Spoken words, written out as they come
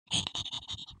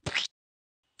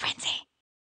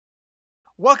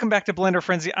Welcome back to Blender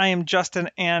Frenzy. I am Justin,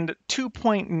 and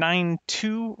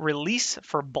 2.92 release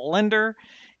for Blender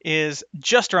is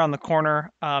just around the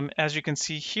corner. As you can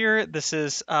see here, this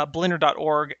is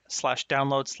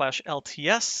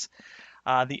blender.org/download/LTS.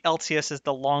 The LTS is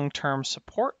the long-term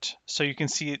support, so you can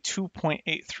see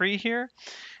 2.83 here.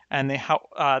 And they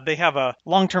have a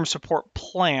long-term support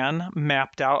plan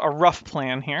mapped out, a rough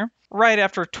plan here. Right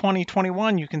after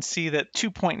 2021, you can see that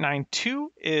 2.92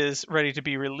 is ready to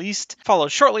be released,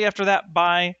 followed shortly after that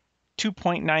by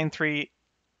 2.93,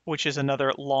 which is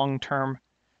another long-term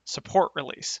support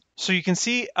release. So you can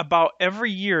see about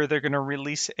every year they're going to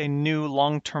release a new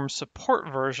long-term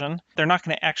support version. They're not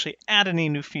going to actually add any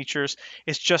new features.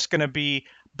 It's just going to be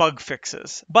bug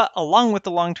fixes. But along with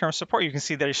the long-term support, you can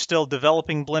see they're still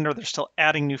developing Blender. They're still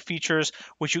adding new features,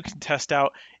 which you can test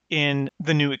out in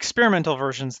the new experimental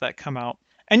versions that come out.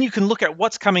 And you can look at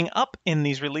what's coming up in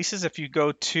these releases if you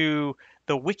go to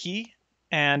the wiki,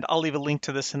 and I'll leave a link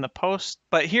to this in the post.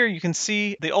 But here you can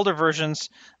see the older versions,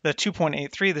 the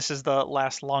 2.83, this is the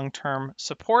last long-term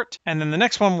support. And then the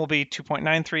next one will be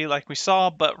 2.93 like we saw.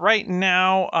 But right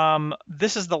now,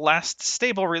 this is the last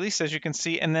stable release, as you can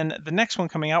see. And then the next one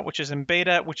coming out, which is in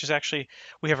beta, which is actually,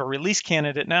 we have a release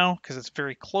candidate now because it's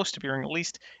very close to being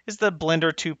released, is the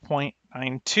Blender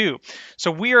 2.92.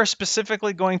 So we are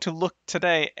specifically going to look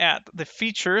today at the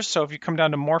features. So if you come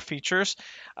down to more features,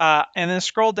 and then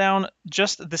scroll down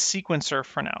just the sequencer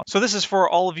for now. So this is for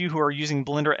all of you who are using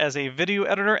Blender as a video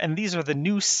editor, and these are the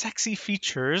new sexy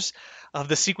features of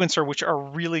the sequencer, which are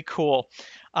really cool.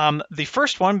 The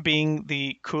first one being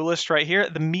the coolest right here,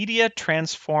 the media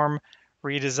transform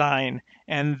redesign.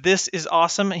 And this is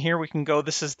awesome. Here we can go,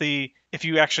 this is the, if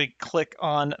you actually click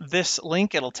on this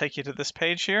link, it'll take you to this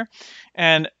page here.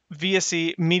 And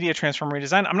VSE media transform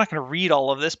redesign. I'm not going to read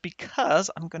all of this because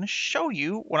I'm going to show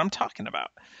you what I'm talking about.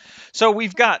 So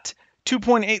we've got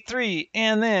 2.83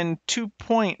 and then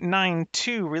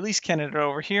 2.92 release candidate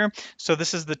over here. So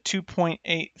this is the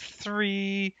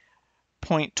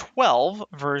 2.83.12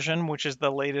 version, which is the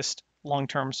latest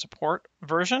long-term support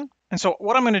version. And so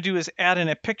what I'm going to do is add in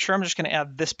a picture. I'm just going to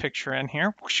add this picture in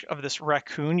here of this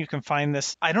raccoon. You can find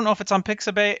this. I don't know if it's on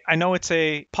Pixabay. I know it's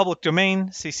a public domain,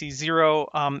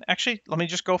 CC0. Actually, let me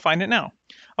just go find it now.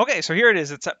 Okay, so here it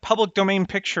is. It's at public domain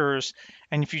pictures.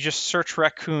 And if you just search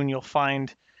raccoon, you'll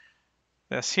find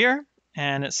this here.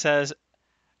 And it says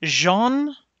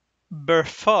Jean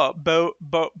Beaufort.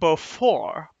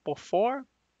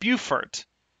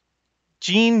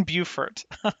 Jean Beaufort.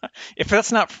 If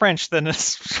that's not French, then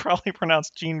it's probably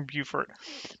pronounced Jean Beaufort.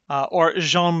 Or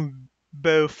Jean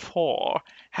Beaufort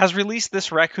has released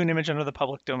this raccoon image under the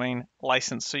public domain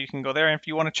license. So you can go there if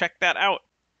you want to check that out.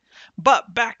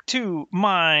 But back to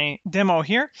my demo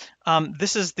here.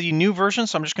 This is the new version,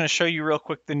 so I'm just going to show you real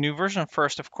quick the new version.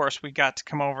 First, of course, we got to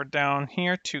come over down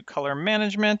here to color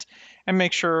management and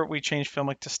make sure we change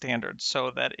Filmic to standard so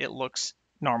that it looks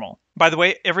normal. By the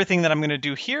way, everything that I'm going to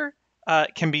do here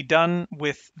can be done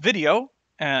with video.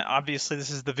 Obviously, this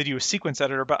is the video sequence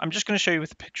editor, but I'm just going to show you with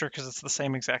the picture because it's the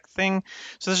same exact thing.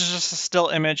 So this is just a still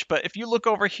image, but if you look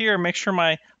over here, make sure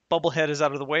my bubble head is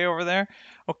out of the way over there.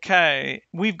 Okay,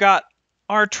 we've got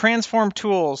our transform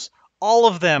tools, all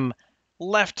of them,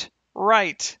 left,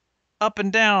 right, up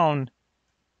and down,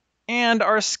 and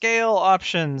our scale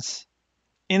options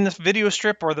in the video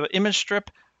strip or the image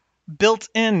strip built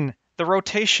in. The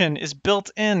rotation is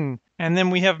built in. And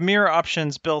then we have mirror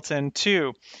options built in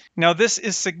too. Now this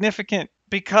is significant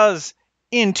because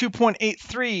in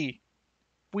 2.83,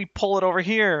 we pull it over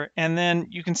here and then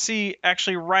you can see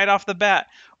actually right off the bat,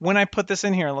 when I put this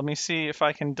in here, let me see if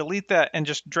I can delete that and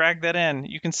just drag that in.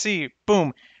 You can see,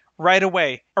 boom, right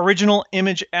away, original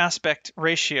image aspect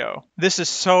ratio. This is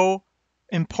so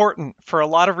important for a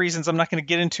lot of reasons I'm not going to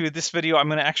get into this video. I'm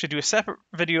going to actually do a separate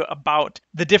video about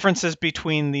the differences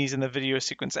between these and the video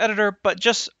sequence editor, but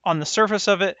just on the surface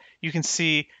of it, you can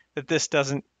see that this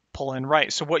doesn't pull in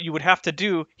right. So what you would have to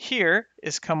do here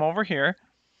is come over here.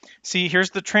 See, here's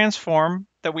the transform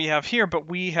that we have here, but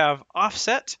we have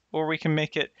offset, or we can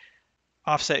make it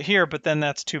offset here, but then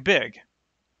that's too big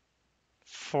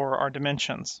for our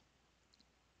dimensions.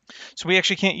 So we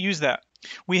actually can't use that.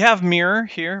 We have mirror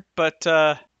here, but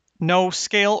no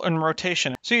scale and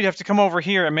rotation. So you'd have to come over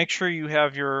here and make sure you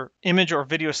have your image or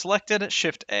video selected,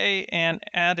 Shift A, and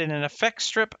add in an effect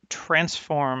strip,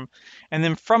 transform. And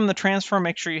then from the transform,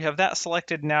 make sure you have that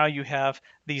selected. Now you have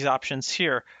these options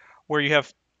here, where you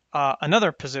have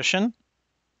another position,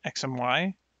 X and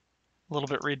Y, a little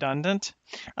bit redundant.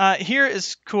 Here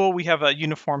is cool. We have a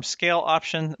uniform scale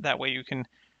option. That way you can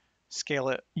scale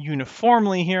it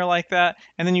uniformly here like that.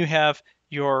 And then you have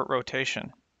your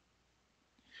rotation.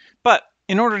 But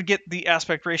In order to get the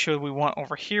aspect ratio we want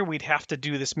over here, we'd have to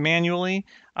do this manually.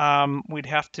 We'd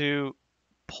have to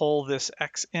pull this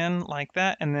X in like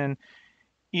that, and then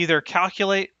either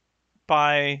calculate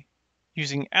by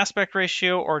using aspect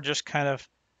ratio or just kind of,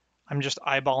 I'm just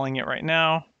eyeballing it right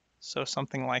now. So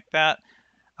something like that.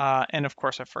 And of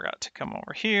course, I forgot to come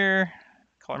over here,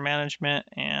 color management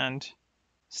and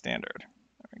standard.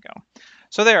 There we go.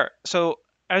 So there. So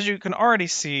as you can already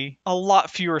see, a lot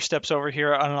fewer steps over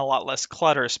here and a lot less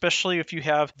clutter, especially if you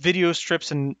have video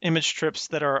strips and image strips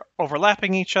that are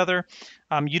overlapping each other.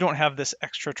 You don't have this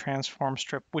extra transform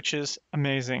strip, which is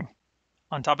amazing.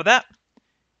 On top of that,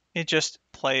 it just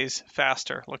plays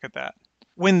faster. Look at that.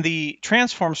 When the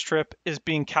transform strip is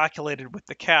being calculated with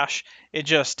the cache, it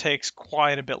just takes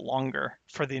quite a bit longer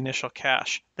for the initial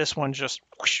cache. This one just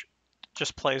whoosh,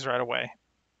 just plays right away.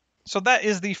 So that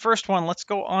is the first one. Let's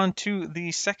go on to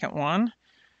the second one.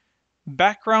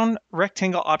 Background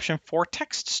rectangle option for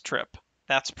text strip.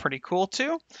 That's pretty cool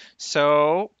too.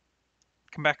 So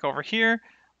come back over here.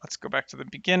 Let's go back to the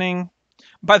beginning.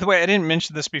 By the way, I didn't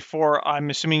mention this before. I'm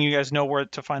assuming you guys know where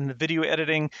to find the video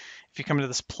editing. If you come to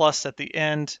this plus at the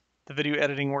end, the video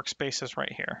editing workspace is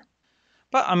right here.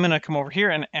 But I'm going to come over here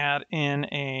and add in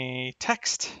a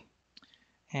text.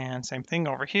 And same thing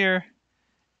over here.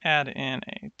 Add in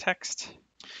a text.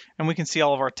 And we can see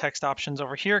all of our text options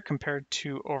over here compared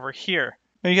to over here.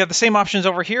 Now you have the same options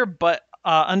over here, but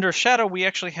under shadow, we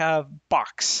actually have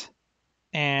box.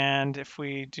 And if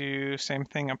we do same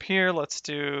thing up here, let's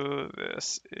do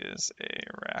this is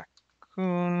a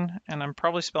raccoon. And I'm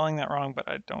probably spelling that wrong, but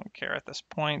I don't care at this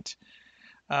point.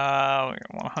 We got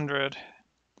 100.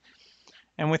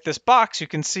 And with this box, you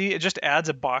can see it just adds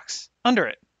a box under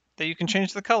it that you can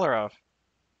change the color of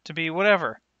to be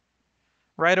whatever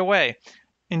right away.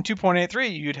 In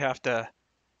 2.83, you'd have to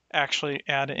actually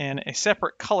add in a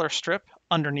separate color strip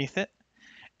underneath it.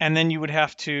 And then you would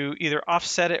have to either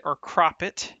offset it or crop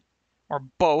it, or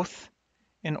both,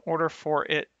 in order for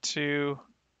it to,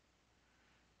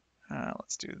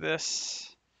 let's do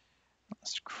this.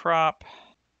 Let's crop.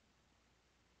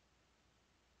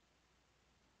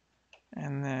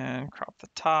 And then crop the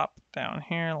top down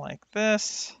here like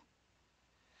this.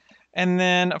 And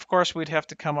then, of course, we'd have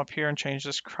to come up here and change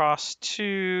this cross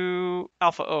to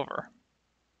alpha over.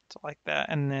 So like that.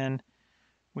 And then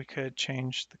we could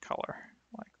change the color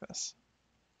like this.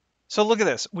 So look at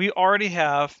this. We already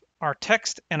have our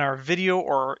text and our video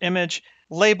or our image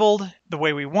labeled the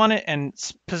way we want it and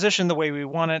positioned the way we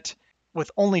want it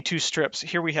with only 2 strips.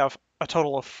 Here we have a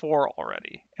total of 4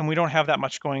 already, and we don't have that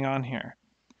much going on here.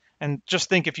 And just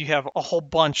think if you have a whole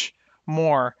bunch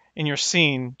more in your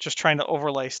scene just trying to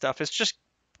overlay stuff,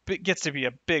 it gets to be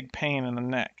a big pain in the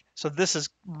neck. So this is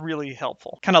really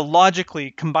helpful. Kind of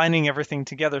logically combining everything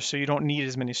together so you don't need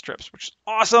as many strips, which is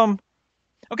awesome.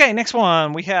 Okay, next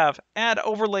one, we have add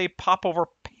overlay popover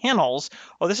panels.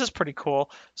 Oh, this is pretty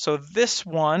cool. So this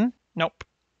one, nope,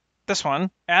 this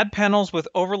one, add panels with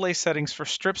overlay settings for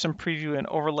strips and preview and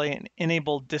overlay and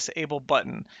enable disable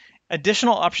button.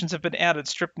 Additional options have been added: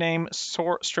 strip name,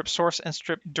 strip source, and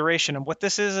strip duration. And what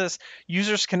this is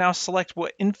users can now select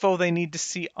what info they need to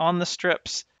see on the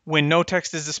strips. When no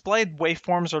text is displayed,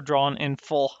 waveforms are drawn in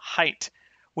full height,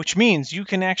 which means you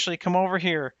can actually come over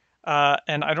here,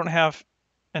 and I don't have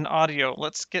an audio.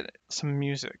 Let's get some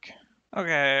music.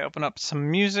 Okay, open up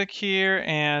some music here,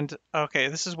 and okay,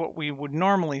 this is what we would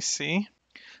normally see.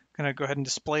 I'm gonna go ahead and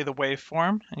display the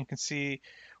waveform, and you can see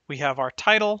we have our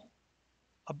title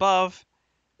above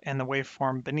and the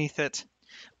waveform beneath it.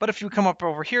 But if you come up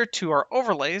over here to our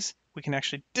overlays, we can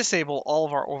actually disable all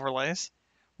of our overlays,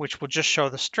 which will just show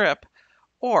the strip,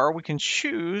 or we can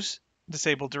choose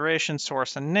disable duration,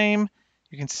 source, and name.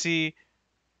 You can see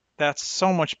that's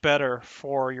so much better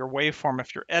for your waveform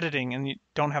if you're editing and you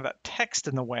don't have that text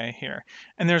in the way here.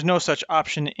 And there's no such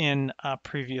option in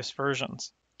previous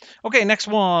versions. Okay, next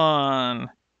one.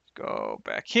 Go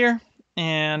back here.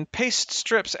 And paste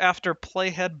strips after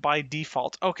playhead by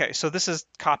default. Okay, so this is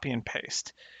copy and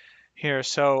paste here.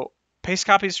 So paste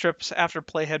copy strips after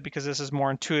playhead because this is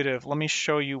more intuitive. Let me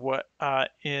show you what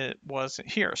it was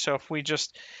here. So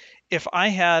if I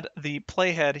had the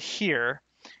playhead here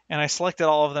and I selected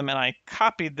all of them and I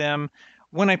copied them,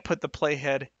 when I put the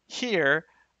playhead here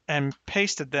and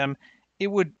pasted them, it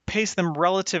would paste them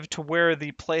relative to where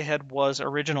the playhead was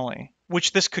originally,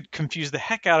 which this could confuse the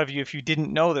heck out of you if you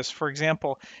didn't know this. For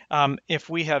example, if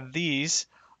we have these,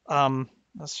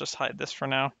 let's just hide this for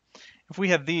now. If we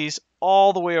have these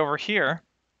all the way over here,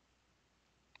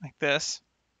 like this,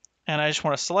 and I just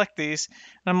want to select these,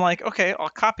 and I'm like, okay, I'll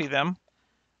copy them,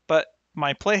 but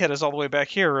my playhead is all the way back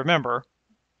here, remember,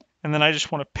 And then I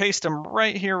just want to paste them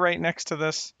right here, right next to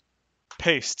this.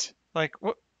 Paste. Like,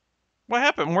 what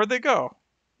happened? Where'd they go?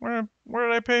 Where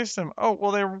did I paste them? Oh,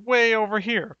 well, they're way over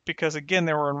here because, again,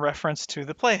 they were in reference to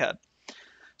the playhead.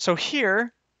 So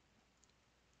here,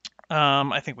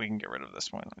 I think we can get rid of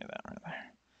this one. Let me that right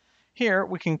there. Here,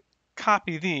 we can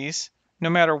copy these no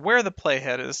matter where the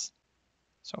playhead is.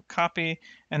 So copy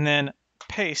and then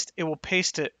paste. It will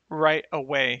paste it right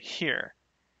away here.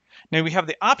 Now we have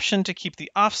the option to keep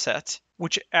the offset,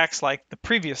 which acts like the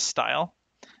previous style,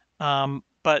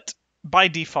 but by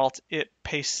default, it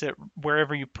pastes it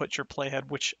wherever you put your playhead,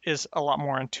 which is a lot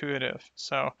more intuitive.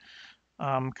 So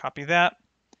copy that,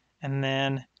 and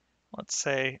then let's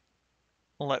say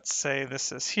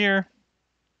this is here,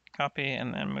 copy,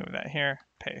 and then move that here,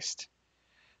 paste.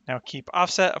 Now keep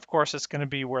offset, of course, it's going to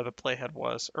be where the playhead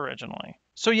was originally.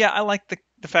 So yeah, I like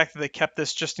the fact that they kept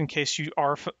this just in case you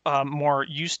are more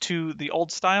used to the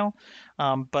old style,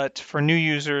 but for new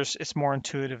users, it's more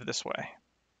intuitive this way.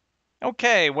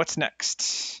 Okay, what's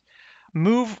next?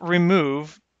 Move,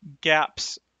 remove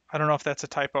gaps. I don't know if that's a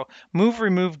typo. Move,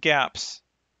 remove gaps.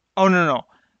 Oh, no.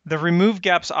 The remove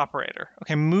gaps operator.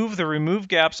 Okay, move the remove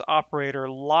gaps operator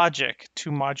logic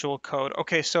to module code.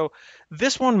 Okay, so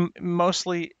this one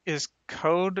mostly is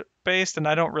code based and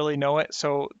I don't really know it.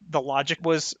 So the logic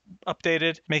was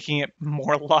updated, making it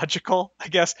more logical, I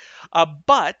guess.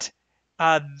 But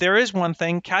there is one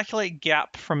thing, calculate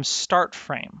gap from start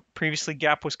frame. Previously,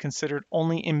 gap was considered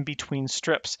only in between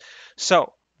strips.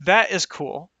 So that is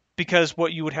cool because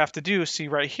what you would have to do, see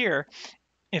right here,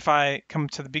 if I come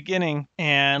to the beginning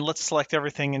and let's select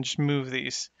everything and just move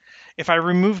these. If I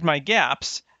removed my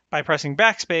gaps by pressing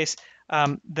backspace,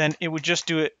 then it would just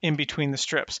do it in between the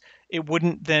strips. It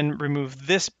wouldn't then remove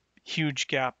this huge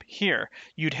gap here.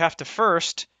 You'd have to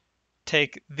first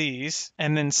take these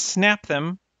and then snap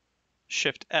them,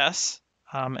 Shift S,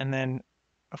 and then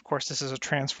of course this is a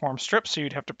transform strip, so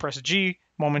you'd have to press G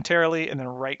momentarily and then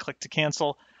right click to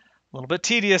cancel. A little bit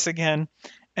tedious again.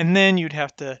 And then you'd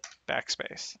have to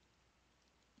backspace.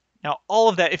 Now, all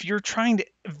of that, if you're trying to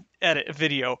edit a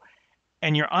video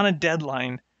and you're on a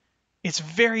deadline, it's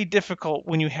very difficult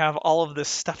when you have all of this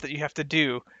stuff that you have to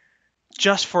do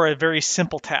just for a very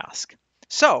simple task.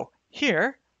 So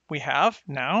here we have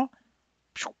now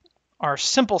our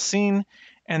simple scene.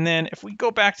 And then if we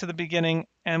go back to the beginning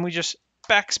and we just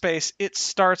backspace, it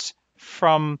starts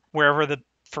from wherever the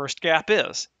first gap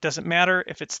is. Doesn't matter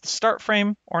if it's the start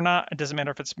frame or not. It doesn't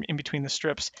matter if it's in between the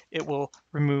strips. It will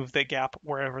remove the gap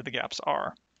wherever the gaps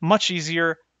are. Much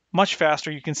easier, much faster.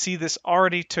 You can see this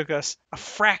already took us a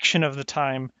fraction of the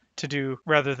time to do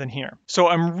rather than here. So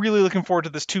I'm really looking forward to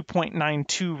this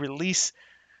 2.92 release.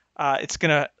 It's going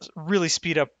to really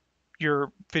speed up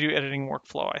your video editing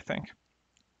workflow, I think.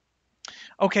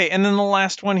 Okay, and then the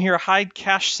last one here, hide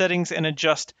cache settings and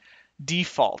adjust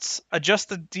defaults. Adjust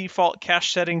the default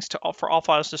cache settings for all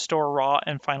files to store raw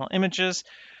and final images.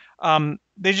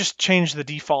 They just changed the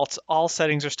defaults. All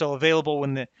settings are still available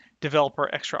when the developer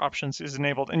extra options is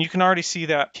enabled. And you can already see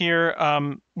that here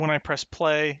when I press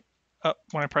play.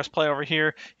 When I press play over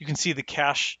here, you can see the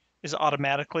cache is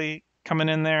automatically coming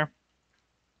in there.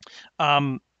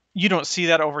 You don't see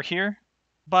that over here,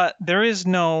 but there is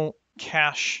no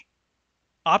cache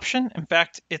option. In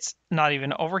fact, it's not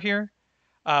even over here.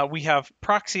 We have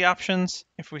proxy options.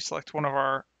 If we select one of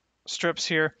our strips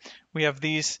here, we have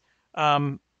these.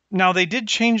 Now they did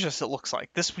change this, it looks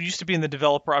like. This used to be in the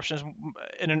developer options.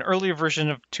 In an earlier version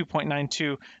of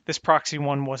 2.92, this proxy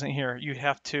one wasn't here. You'd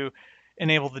have to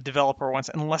enable the developer ones,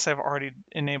 unless I've already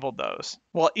enabled those.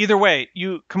 Well, either way,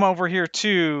 you come over here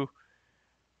to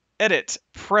Edit,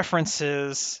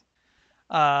 Preferences,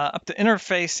 up to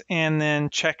Interface, and then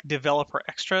check Developer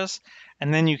Extras,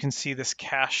 and then you can see this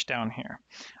cache down here.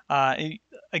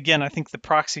 Again, I think the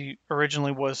proxy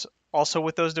originally was also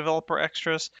with those developer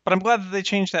extras, but I'm glad that they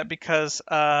changed that because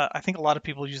I think a lot of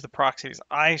people use the proxies.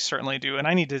 I certainly do, and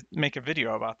I need to make a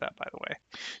video about that, by the way.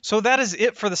 So that is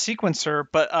it for the sequencer,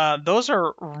 but those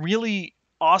are really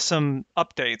awesome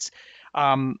updates.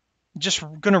 Just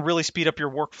going to really speed up your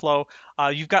workflow.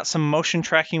 You've got some motion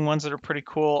tracking ones that are pretty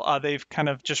cool. They've kind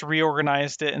of just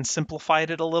reorganized it and simplified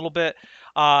it a little bit.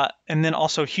 And then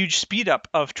also huge speed up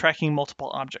of tracking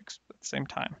multiple objects at the same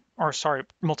time. Or sorry,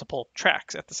 multiple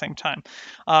tracks at the same time.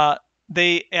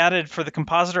 They added for the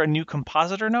compositor a new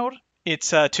compositor node.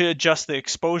 It's to adjust the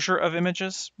exposure of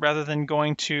images rather than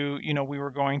going to, we were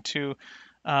going to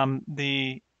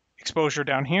the exposure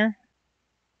down here.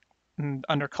 And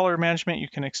under color management, you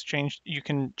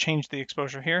can change the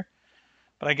exposure here.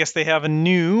 But I guess they have a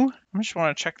new, I just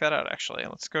want to check that out actually.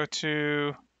 Let's go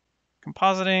to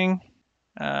compositing.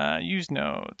 use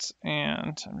nodes,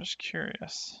 and I'm just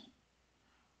curious.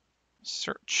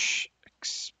 Search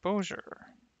exposure.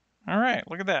 All right,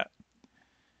 look at that.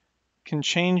 Can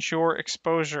change your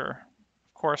exposure.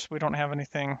 Of course, we don't have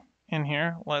anything in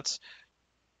here. Let's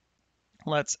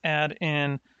add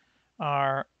in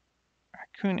our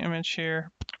Raccoon image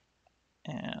here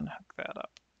and hook that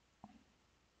up.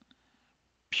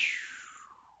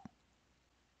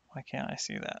 Why can't I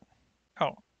see that?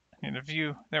 Oh, I need a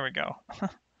view. There we go.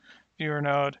 Viewer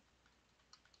node.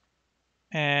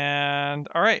 And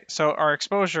all right, so our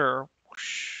exposure,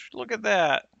 whoosh, look at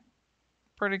that.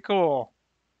 Pretty cool.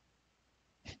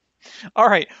 All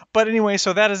right, but anyway,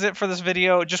 so that is it for this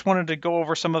video. Just wanted to go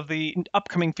over some of the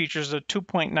upcoming features of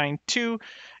 2.92.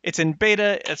 It's in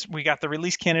beta. We got the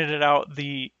release candidate out.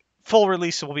 The full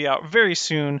release will be out very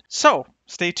soon. So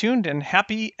stay tuned and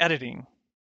happy editing.